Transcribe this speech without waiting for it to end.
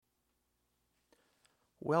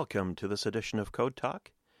Welcome to this edition of Code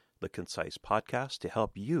Talk, the concise podcast to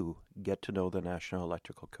help you get to know the National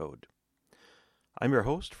Electrical Code. I'm your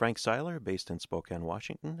host, Frank Seiler, based in Spokane,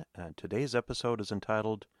 Washington, and today's episode is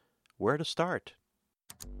entitled, Where to Start?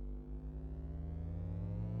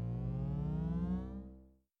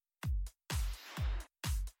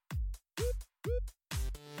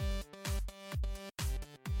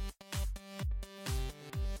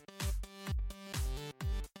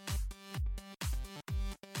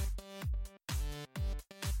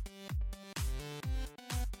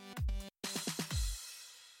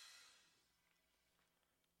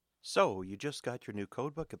 So, you just got your new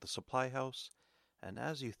codebook at the supply house, and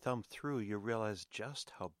as you thumb through, you realize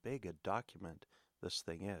just how big a document this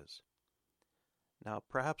thing is. Now,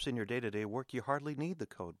 perhaps in your day-to-day work you hardly need the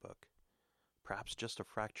codebook, perhaps just a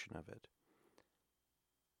fraction of it.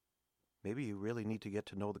 Maybe you really need to get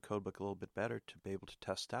to know the codebook a little bit better to be able to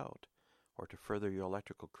test out or to further your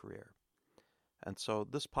electrical career. And so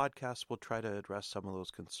this podcast will try to address some of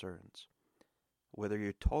those concerns. Whether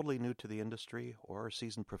you're totally new to the industry or a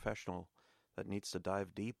seasoned professional that needs to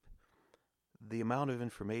dive deep, the amount of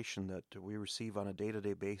information that we receive on a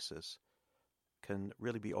day-to-day basis can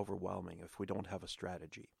really be overwhelming if we don't have a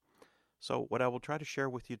strategy. So what I will try to share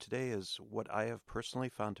with you today is what I have personally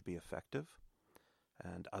found to be effective,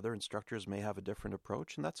 and other instructors may have a different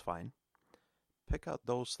approach, and that's fine. Pick out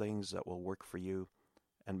those things that will work for you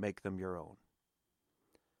and make them your own.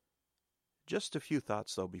 Just a few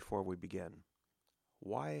thoughts, though, before we begin.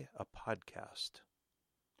 Why a podcast?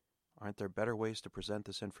 Aren't there better ways to present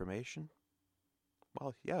this information?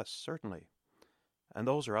 Well, yes, certainly. And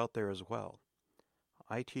those are out there as well.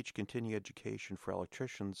 I teach continuing education for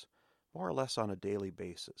electricians more or less on a daily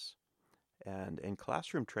basis. And in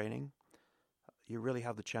classroom training, you really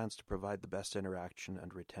have the chance to provide the best interaction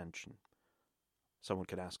and retention. Someone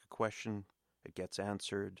can ask a question, it gets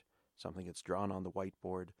answered, something gets drawn on the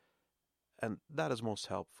whiteboard, and that is most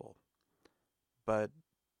helpful. But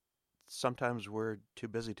sometimes we're too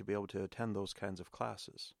busy to be able to attend those kinds of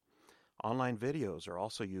classes. Online videos are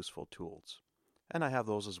also useful tools, and I have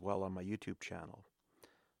those as well on my YouTube channel.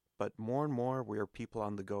 But more and more we are people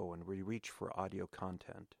on the go and we reach for audio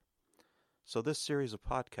content. So this series of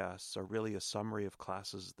podcasts are really a summary of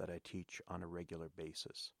classes that I teach on a regular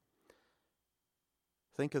basis.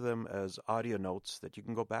 Think of them as audio notes that you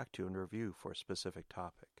can go back to and review for a specific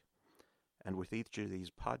topic. And with each of these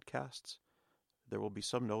podcasts, there will be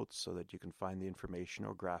some notes so that you can find the information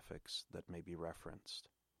or graphics that may be referenced.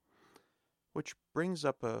 Which brings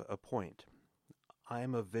up a point. I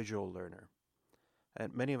am a visual learner,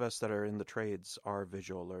 and many of us that are in the trades are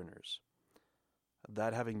visual learners.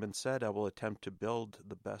 That having been said, I will attempt to build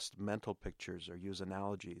the best mental pictures or use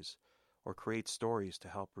analogies or create stories to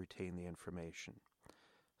help retain the information.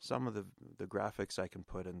 Some of the graphics I can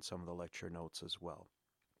put in some of the lecture notes as well.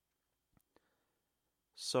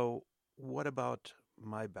 So, what about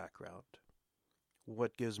my background?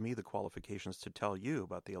 What gives me the qualifications to tell you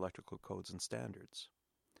about the electrical codes and standards?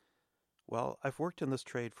 Well, I've worked in this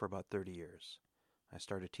trade for about 30 years. I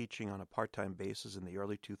started teaching on a part-time basis in the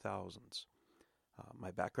early 2000s.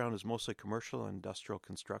 My background is mostly commercial and industrial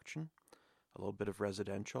construction, a little bit of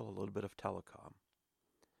residential, a little bit of telecom.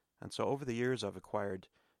 And so over the years I've acquired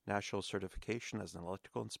national certification as an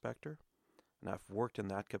electrical inspector, and I've worked in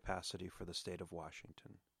that capacity for the state of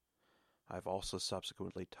Washington. I've also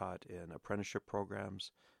subsequently taught in apprenticeship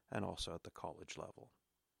programs and also at the college level.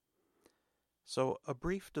 So a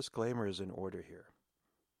brief disclaimer is in order here.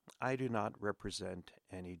 I do not represent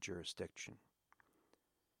any jurisdiction.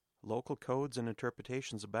 Local codes and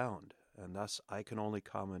interpretations abound, and thus I can only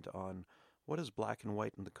comment on what is black and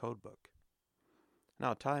white in the codebook.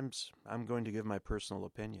 Now, at times, I'm going to give my personal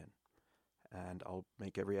opinion, and I'll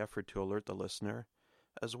make every effort to alert the listener,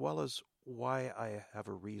 as well as why I have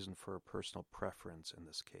a reason for a personal preference in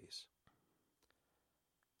this case.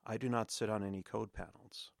 I do not sit on any code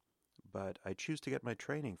panels, but I choose to get my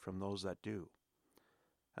training from those that do.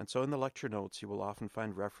 And so in the lecture notes you will often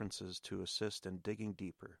find references to assist in digging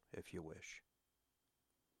deeper if you wish.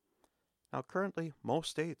 Now currently,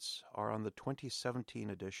 most states are on the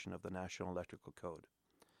 2017 edition of the National Electrical Code.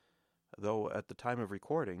 Though at the time of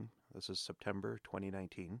recording, this is September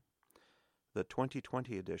 2019, the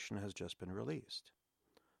 2020 edition has just been released.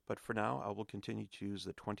 But for now, I will continue to use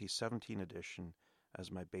the 2017 edition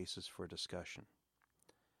as my basis for discussion.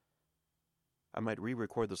 I might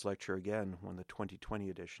re-record this lecture again when the 2020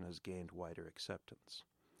 edition has gained wider acceptance.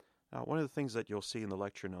 Now, one of the things that you'll see in the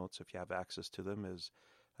lecture notes, if you have access to them, is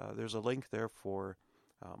there's a link there for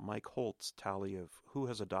Mike Holt's tally of who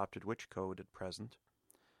has adopted which code at present,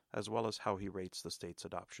 as well as how he rates the state's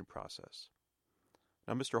adoption process.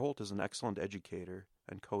 Now, Mr. Holt is an excellent educator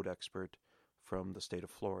and code expert from the state of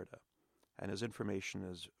Florida, and his information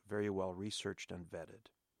is very well researched and vetted.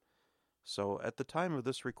 So, at the time of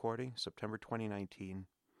this recording, September 2019,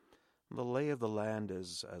 the lay of the land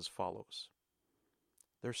is as follows.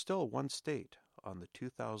 There's still one state on the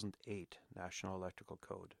 2008 National Electrical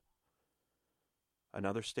Code,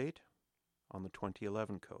 another state on the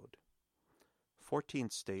 2011 Code. 14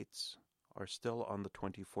 states are still on the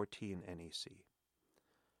 2014 NEC.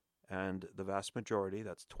 And the vast majority,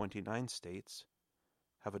 that's 29 states,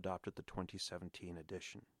 have adopted the 2017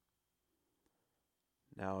 edition.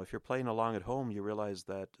 Now, if you're playing along at home, you realize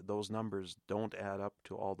that those numbers don't add up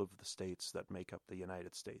to all of the states that make up the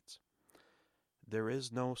United States. There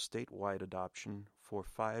is no statewide adoption for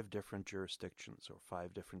 5 different jurisdictions or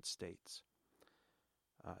 5 different states.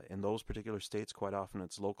 In those particular states, quite often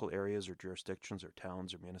it's local areas or jurisdictions or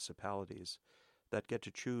towns or municipalities that get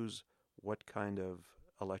to choose what kind of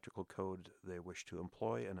electrical code they wish to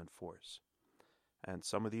employ and enforce. And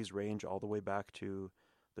some of these range all the way back to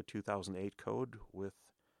the 2008 code with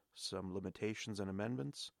some limitations and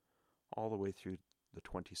amendments, all the way through the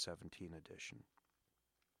 2017 edition.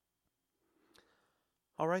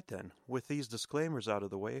 All right then, with these disclaimers out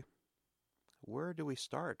of the way, where do we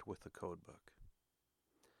start with the code book?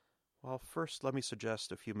 Well, first let me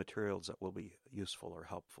suggest a few materials that will be useful or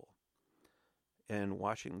helpful. In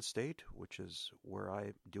Washington State, which is where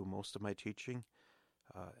I do most of my teaching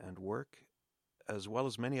and work, as well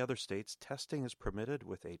as many other states, testing is permitted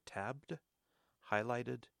with a tabbed,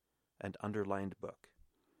 highlighted, and underlined book.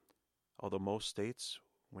 Although most states,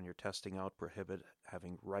 when you're testing out, prohibit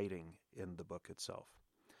having writing in the book itself.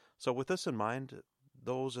 So with this in mind,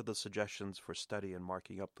 those are the suggestions for study and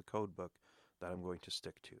marking up the code book that I'm going to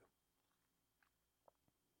stick to.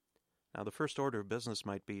 Now, the first order of business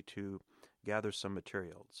might be to gather some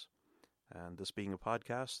materials. And this being a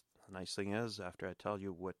podcast, the nice thing is, after I tell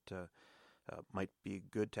you what might be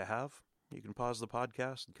good to have, you can pause the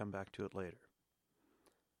podcast and come back to it later.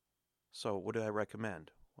 So, what do I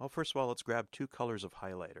recommend? Well, first of all, let's grab 2 colors of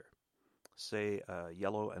highlighter, say a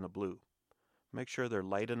yellow and a blue. Make sure they're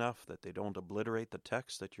light enough that they don't obliterate the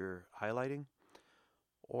text that you're highlighting,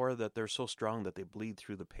 or that they're so strong that they bleed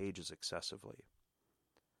through the pages excessively.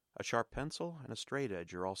 A sharp pencil and a straight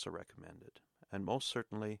edge are also recommended, and most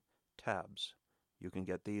certainly tabs. You can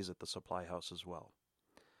get these at the supply house as well.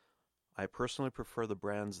 I personally prefer the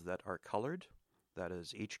brands that are colored, that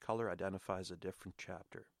is, each color identifies a different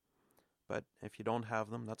chapter. But if you don't have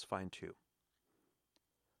them, that's fine too.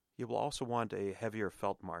 You will also want a heavier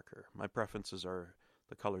felt marker. My preferences are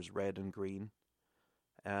the colors red and green,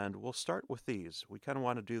 and we'll start with these. We kind of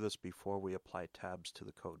want to do this before we apply tabs to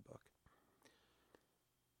the code book.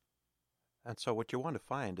 And so what you want to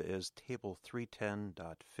find is table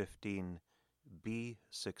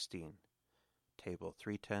 310.15b16. Table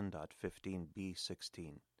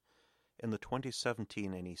 310.15b16. In the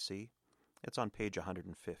 2017 NEC, it's on page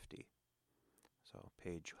 150. So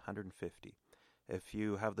page 150. If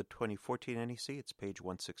you have the 2014 NEC, it's page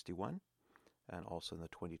 161. And also in the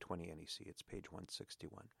 2020 NEC, it's page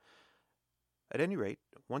 161. At any rate,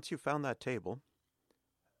 once you've found that table,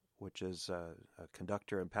 which is a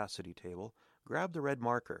conductor ampacity table, grab the red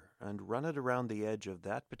marker and run it around the edge of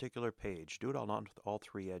that particular page. Do it on all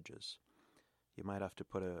 3 edges. You might have to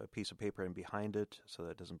put a piece of paper in behind it so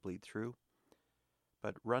that it doesn't bleed through.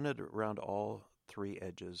 But run it around all 3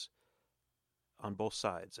 edges on both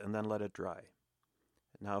sides and then let it dry.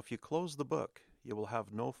 Now, if you close the book, you will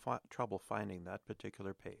have no trouble finding that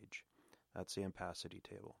particular page. That's the ampacity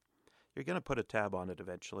table. You're going to put a tab on it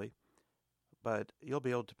eventually, but you'll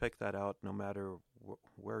be able to pick that out no matter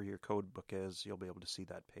where your code book is. You'll be able to see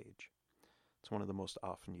that page. It's one of the most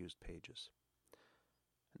often used pages.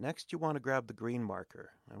 Next, you want to grab the green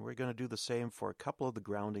marker, and we're going to do the same for a couple of the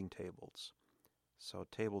grounding tables. So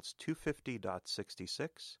tables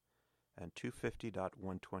 250.66 and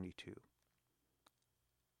 250.122.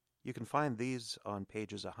 You can find these on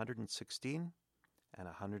pages 116 and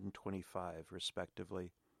 125,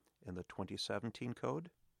 respectively, in the 2017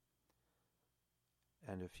 code.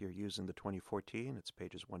 And if you're using the 2014, it's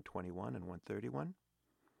pages 121 and 131.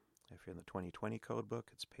 If you're in the 2020 code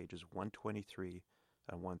book, it's pages 123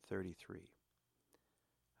 and 133.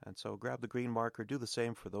 And so grab the green marker, do the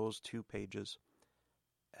same for those 2 pages,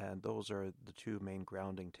 and those are the 2 main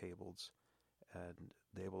grounding tables, and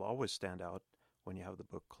they will always stand out when you have the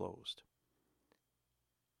book closed.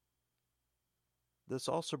 This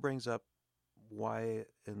also brings up why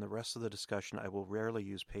in the rest of the discussion I will rarely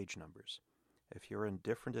use page numbers. If you're in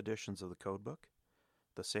different editions of the code book,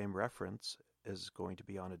 the same reference is going to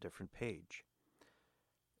be on a different page.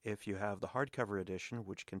 If you have the hardcover edition,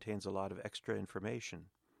 which contains a lot of extra information,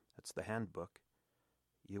 that's the handbook,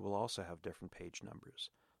 you will also have different page numbers.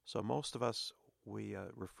 So most of us, we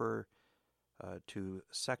refer to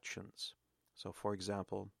sections. So for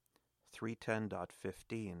example,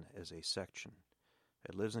 310.15 is a section.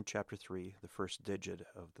 It lives in Chapter 3. The first digit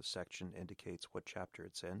of the section indicates what chapter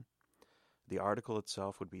it's in. The article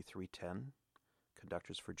itself would be 310,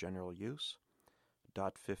 conductors for general use.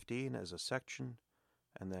 Dot 15 is a section,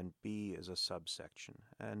 and then B is a subsection.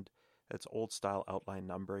 And it's old-style outline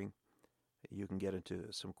numbering. You can get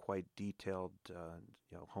into some quite detailed,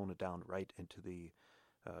 hone it down right into the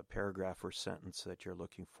paragraph or sentence that you're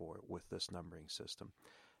looking for with this numbering system.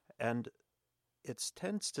 And it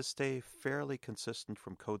tends to stay fairly consistent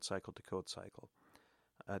from code cycle to code cycle.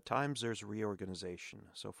 At times there's reorganization.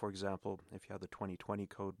 So for example, if you have the 2020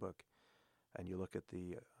 code book and you look at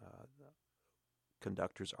the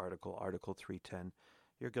conductors article, Article 310,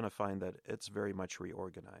 you're going to find that it's very much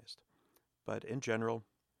reorganized. But in general,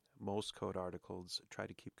 most code articles try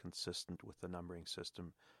to keep consistent with the numbering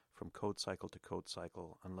system from code cycle to code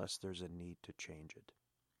cycle unless there's a need to change it.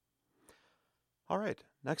 All right,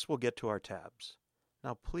 next we'll get to our tabs.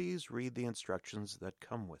 Now please read the instructions that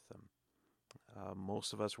come with them.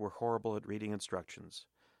 Most of us were horrible at reading instructions.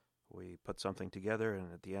 We put something together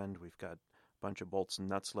and at the end we've got a bunch of bolts and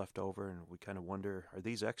nuts left over and we kind of wonder, are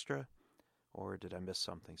these extra or did I miss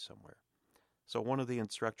something somewhere? So one of the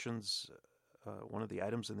instructions, one of the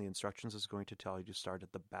items in the instructions is going to tell you to start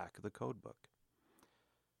at the back of the code book.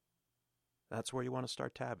 That's where you want to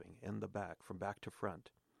start tabbing, in the back, from back to front.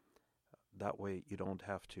 That way you don't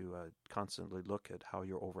have to constantly look at how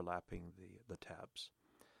you're overlapping the tabs.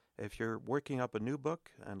 If you're working up a new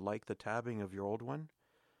book and like the tabbing of your old one,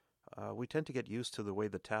 we tend to get used to the way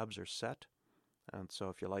the tabs are set. And so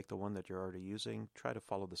if you like the one that you're already using, try to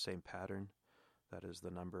follow the same pattern. That is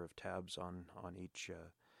the number of tabs on each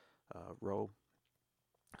row.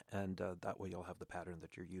 And that way you'll have the pattern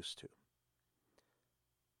that you're used to.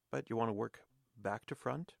 But you want to work back to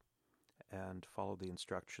front and follow the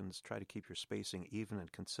instructions. Try to keep your spacing even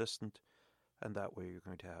and consistent, and that way you're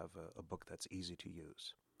going to have a book that's easy to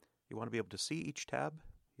use. You want to be able to see each tab.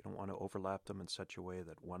 You don't want to overlap them in such a way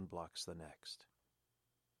that one blocks the next.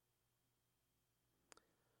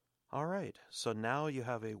 All right, so now you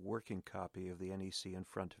have a working copy of the NEC in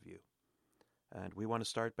front of you. And we want to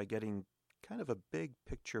start by getting kind of a big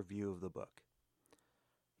picture view of the book.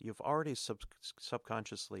 You've already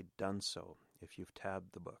subconsciously done so if you've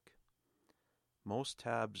tabbed the book. Most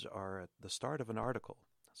tabs are at the start of an article,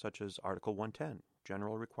 such as Article 110,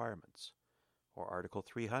 General Requirements, or Article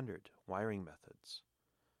 300, Wiring Methods.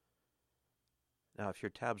 Now, if your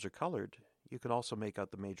tabs are colored, you can also make out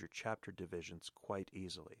the major chapter divisions quite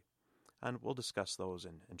easily, and we'll discuss those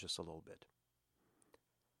in just a little bit.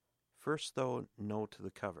 First, though, note the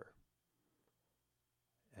cover.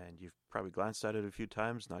 And you've probably glanced at it a few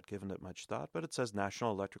times, not given it much thought, but it says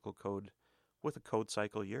National Electrical Code with a code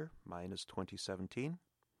cycle year. Mine is 2017.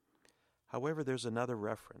 However, there's another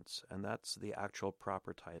reference, and that's the actual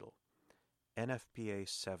proper title, NFPA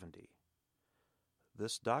 70.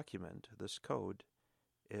 This document, this code,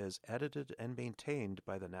 is edited and maintained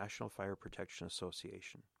by the National Fire Protection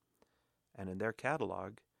Association, and in their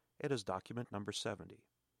catalog, it is document number 70.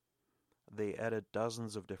 They edit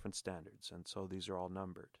dozens of different standards, and so these are all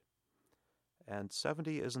numbered. And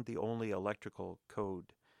 70 isn't the only electrical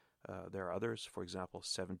code. There are others. For example,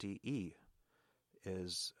 70E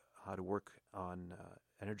is how to work on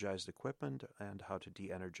energized equipment and how to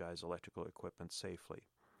de-energize electrical equipment safely.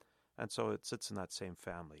 And so it sits in that same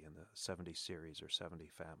family, in the 70 series or 70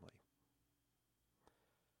 family.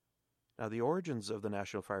 Now, the origins of the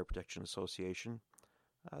National Fire Protection Association,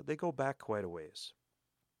 they go back quite a ways.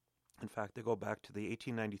 In fact, they go back to the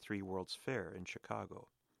 1893 World's Fair in Chicago.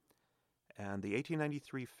 And the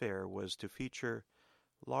 1893 fair was to feature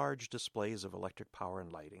large displays of electric power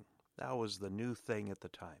and lighting. That was the new thing at the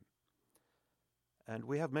time. And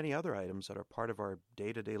we have many other items that are part of our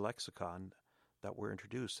day-to-day lexicon that were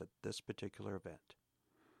introduced at this particular event.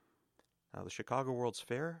 Now, the Chicago World's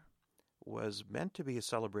Fair was meant to be a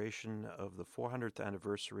celebration of the 400th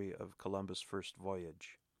anniversary of Columbus' first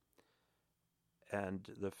voyage. And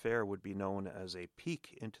the fair would be known as a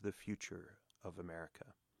peek into the future of America.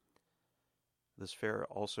 This fair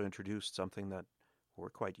also introduced something that we're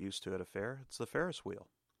quite used to at a fair. It's the Ferris wheel.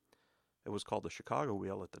 It was called the Chicago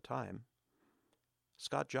Wheel at the time.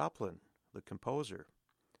 Scott Joplin, the composer,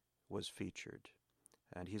 was featured.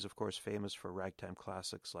 And he's, of course, famous for ragtime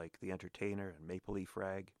classics like The Entertainer and Maple Leaf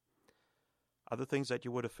Rag. Other things that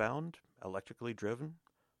you would have found, electrically driven,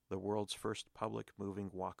 the world's first public moving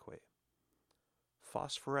walkway.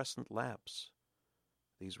 phosphorescent lamps.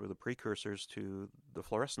 These were the precursors to the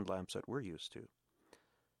fluorescent lamps that we're used to.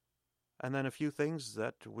 And then a few things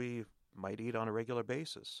that we might eat on a regular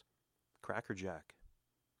basis. Cracker Jack,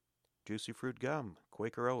 Juicy Fruit Gum,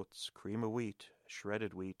 Quaker Oats, cream of wheat,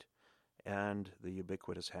 shredded wheat, and the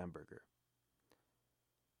ubiquitous hamburger.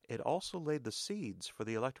 It also laid the seeds for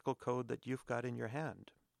the electrical code that you've got in your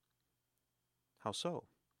hand. How so?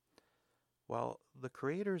 Well, the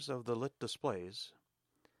creators of the lit displays,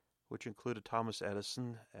 which included Thomas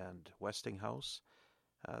Edison and Westinghouse,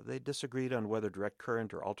 they disagreed on whether direct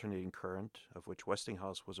current or alternating current, of which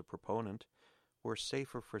Westinghouse was a proponent, were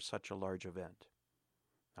safer for such a large event.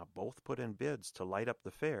 Now, both put in bids to light up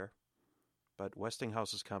the fair, but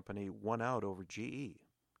Westinghouse's company won out over GE.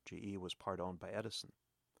 GE was part owned by Edison.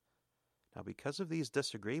 Now, because of these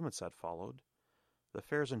disagreements that followed, the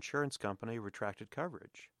fair's insurance company retracted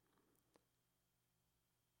coverage.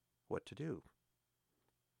 What to do?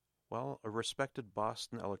 Well, a respected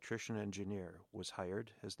Boston electrician engineer was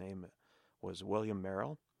hired. His name was William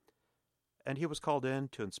Merrill, and he was called in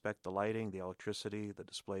to inspect the lighting, the electricity, the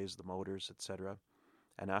displays, the motors, etc.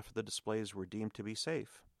 And after the displays were deemed to be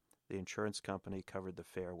safe, the insurance company covered the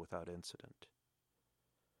fair without incident.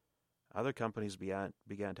 Other companies began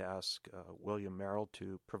to ask William Merrill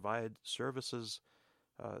to provide services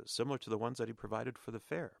similar to the ones that he provided for the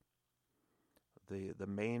fair. The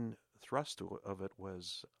main thrust of it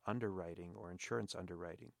was underwriting or insurance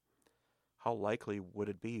underwriting. How likely would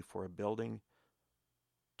it be for a building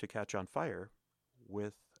to catch on fire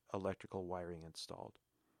with electrical wiring installed?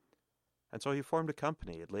 And so he formed a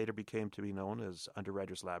company. It later became to be known as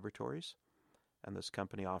Underwriters Laboratories, and this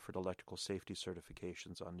company offered electrical safety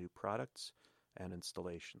certifications on new products and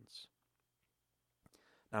installations.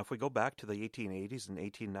 Now, if we go back to the 1880s and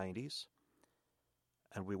 1890s,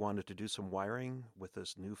 and we wanted to do some wiring with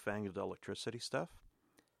this newfangled electricity stuff,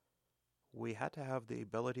 we had to have the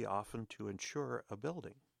ability often to insure a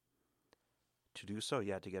building. To do so,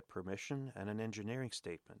 you had to get permission and an engineering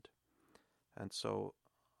statement. And so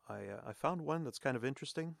I found one that's kind of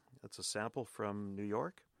interesting. It's a sample from New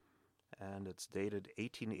York, and it's dated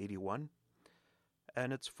 1881.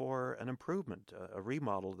 And it's for an improvement, a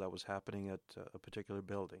remodel that was happening at a particular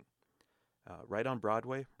building. Right on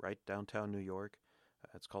Broadway, right downtown New York.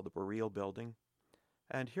 It's called the Boreal Building.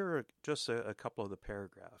 And here are just a couple of the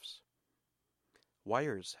paragraphs.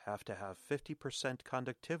 Wires have to have 50%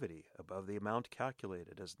 conductivity above the amount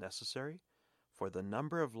calculated as necessary for the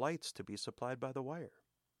number of lights to be supplied by the wire.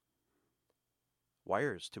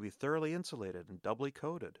 Wires to be thoroughly insulated and doubly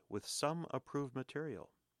coated with some approved material.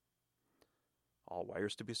 All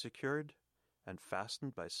wires to be secured and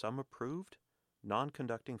fastened by some approved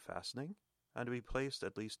non-conducting fastening and to be placed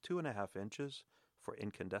at least 2.5 inches for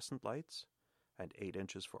incandescent lights and 8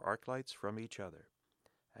 inches for arc lights from each other,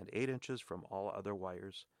 and 8 inches from all other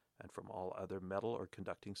wires and from all other metal or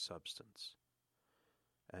conducting substance,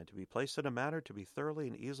 and to be placed in a manner to be thoroughly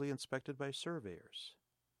and easily inspected by surveyors.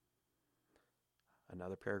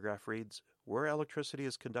 Another paragraph reads, where electricity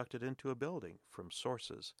is conducted into a building from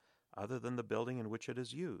sources other than the building in which it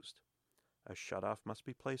is used, a shutoff must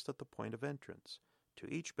be placed at the point of entrance to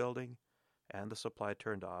each building and the supply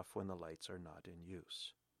turned off when the lights are not in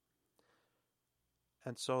use.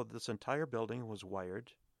 And so this entire building was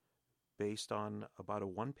wired based on about a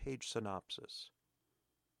one-page synopsis.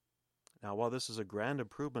 Now, while this is a grand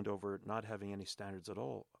improvement over not having any standards at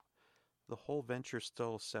all, the whole venture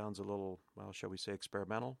still sounds a little, well, shall we say,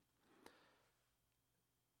 experimental.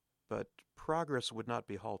 But progress would not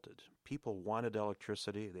be halted. People wanted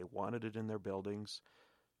electricity. They wanted it in their buildings.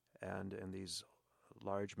 And in these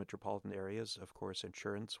large metropolitan areas, of course,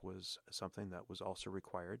 insurance was something that was also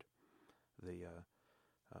required. The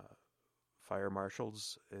fire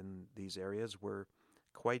marshals in these areas were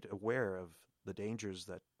quite aware of the dangers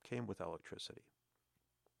that came with electricity.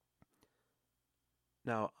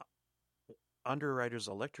 Now, Underwriters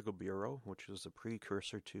Electrical Bureau, which was the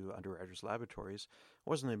precursor to Underwriters Laboratories,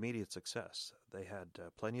 was an immediate success. They had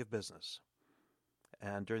plenty of business.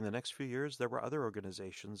 And during the next few years, there were other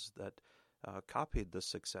organizations that copied this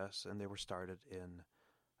success, and they were started in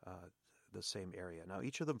the same area. Now,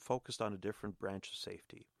 each of them focused on a different branch of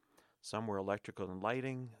safety. Some were electrical and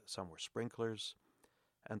lighting, some were sprinklers.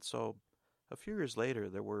 And so a few years later,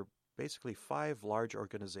 there were basically 5 large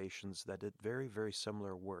organizations that did very, very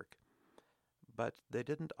similar work. But they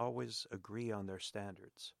didn't always agree on their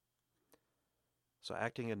standards. So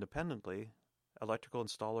acting independently, electrical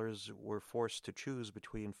installers were forced to choose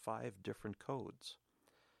between 5 different codes.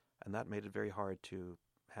 And that made it very hard to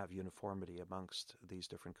have uniformity amongst these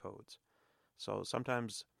different codes. So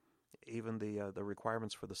sometimes Even the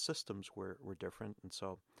requirements for the systems were different, and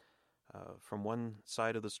so from one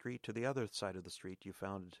side of the street to the other side of the street, you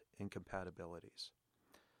found incompatibilities.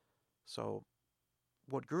 So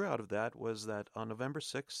what grew out of that was that on November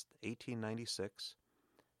 6th, 1896,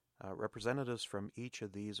 representatives from each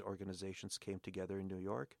of these organizations came together in New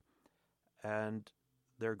York, and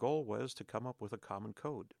their goal was to come up with a common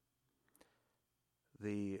code.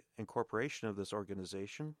 The incorporation of this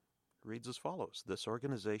organization reads as follows: "This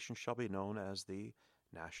organization shall be known as the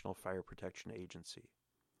National Fire Protection Agency."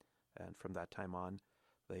 And from that time on,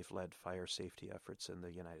 they've led fire safety efforts in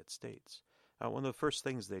the United States. One of the first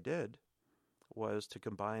things they did was to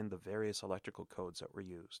combine the various electrical codes that were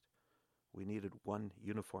used. We needed one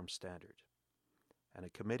uniform standard. And a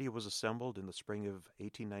committee was assembled in the spring of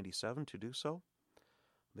 1897 to do so.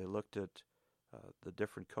 They looked at the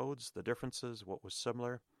different codes, the differences, what was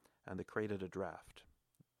similar, and they created a draft.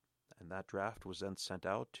 And that draft was then sent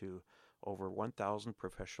out to over 1,000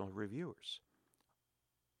 professional reviewers.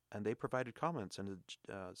 And they provided comments and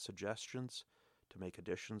suggestions to make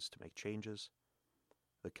additions, to make changes.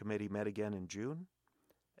 The committee met again in June,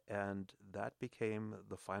 and that became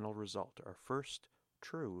the final result, our first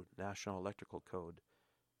true National Electrical Code,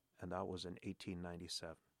 and that was in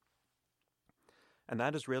 1897. And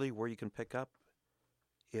that is really where you can pick up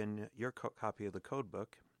in your copy of the code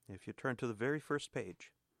book. If you turn to the very first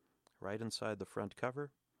page, right inside the front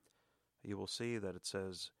cover, you will see that it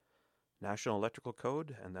says National Electrical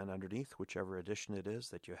Code, and then underneath, whichever edition it is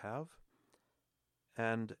that you have.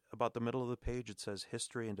 And about the middle of the page, it says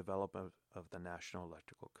History and Development of the National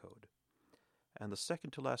Electrical Code. And the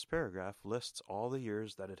second to last paragraph lists all the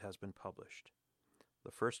years that it has been published.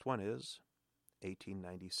 The first one is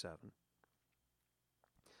 1897.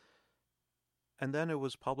 And then it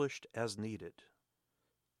was published as needed.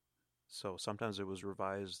 So sometimes it was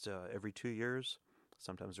revised every 2 years.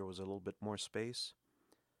 Sometimes there was a little bit more space.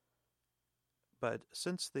 But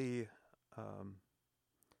since the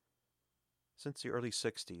early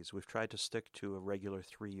 60s, we've tried to stick to a regular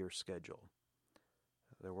 3-year schedule.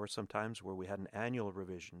 There were some times where we had an annual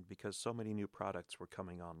revision because so many new products were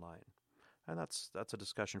coming online. And that's a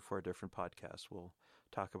discussion for a different podcast. We'll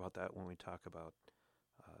talk about that when we talk about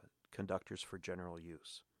conductors for general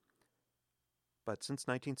use. But since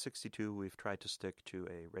 1962, we've tried to stick to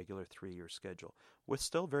a regular 3-year schedule with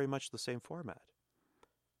still very much the same format.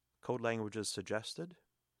 Code language is suggested.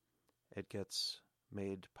 It gets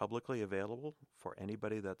made publicly available for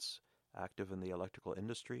anybody that's active in the electrical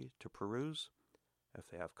industry to peruse. If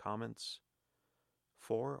they have comments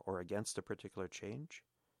for or against a particular change,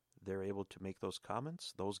 they're able to make those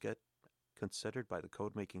comments. Those get considered by the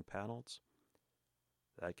code-making panels.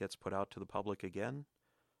 That gets put out to the public again,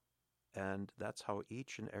 and that's how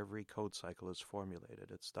each and every code cycle is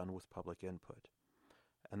formulated. It's done with public input.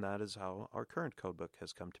 And that is how our current codebook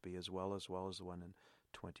has come to be, as well as the one in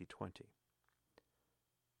 2020.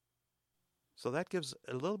 So that gives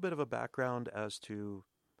a little bit of a background as to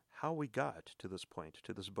how we got to this point,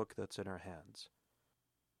 to this book that's in our hands.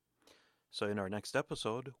 So in our next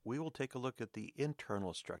episode, we will take a look at the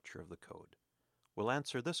internal structure of the code. We'll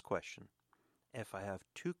answer this question: if I have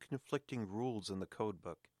 2 conflicting rules in the code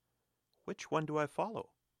book, which one do I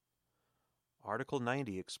follow? Article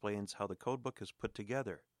 90 explains how the codebook is put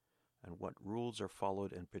together and what rules are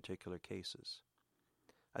followed in particular cases.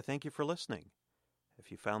 I thank you for listening.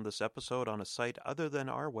 If you found this episode on a site other than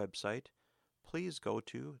our website, please go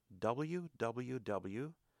to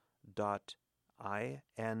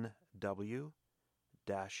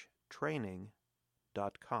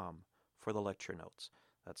www.inw-training.com for the lecture notes.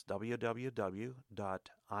 That's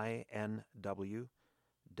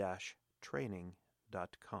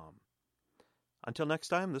www.inw-training.com. Until next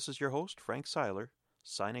time, this is your host, Frank Seiler,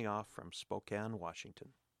 signing off from Spokane,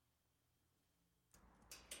 Washington.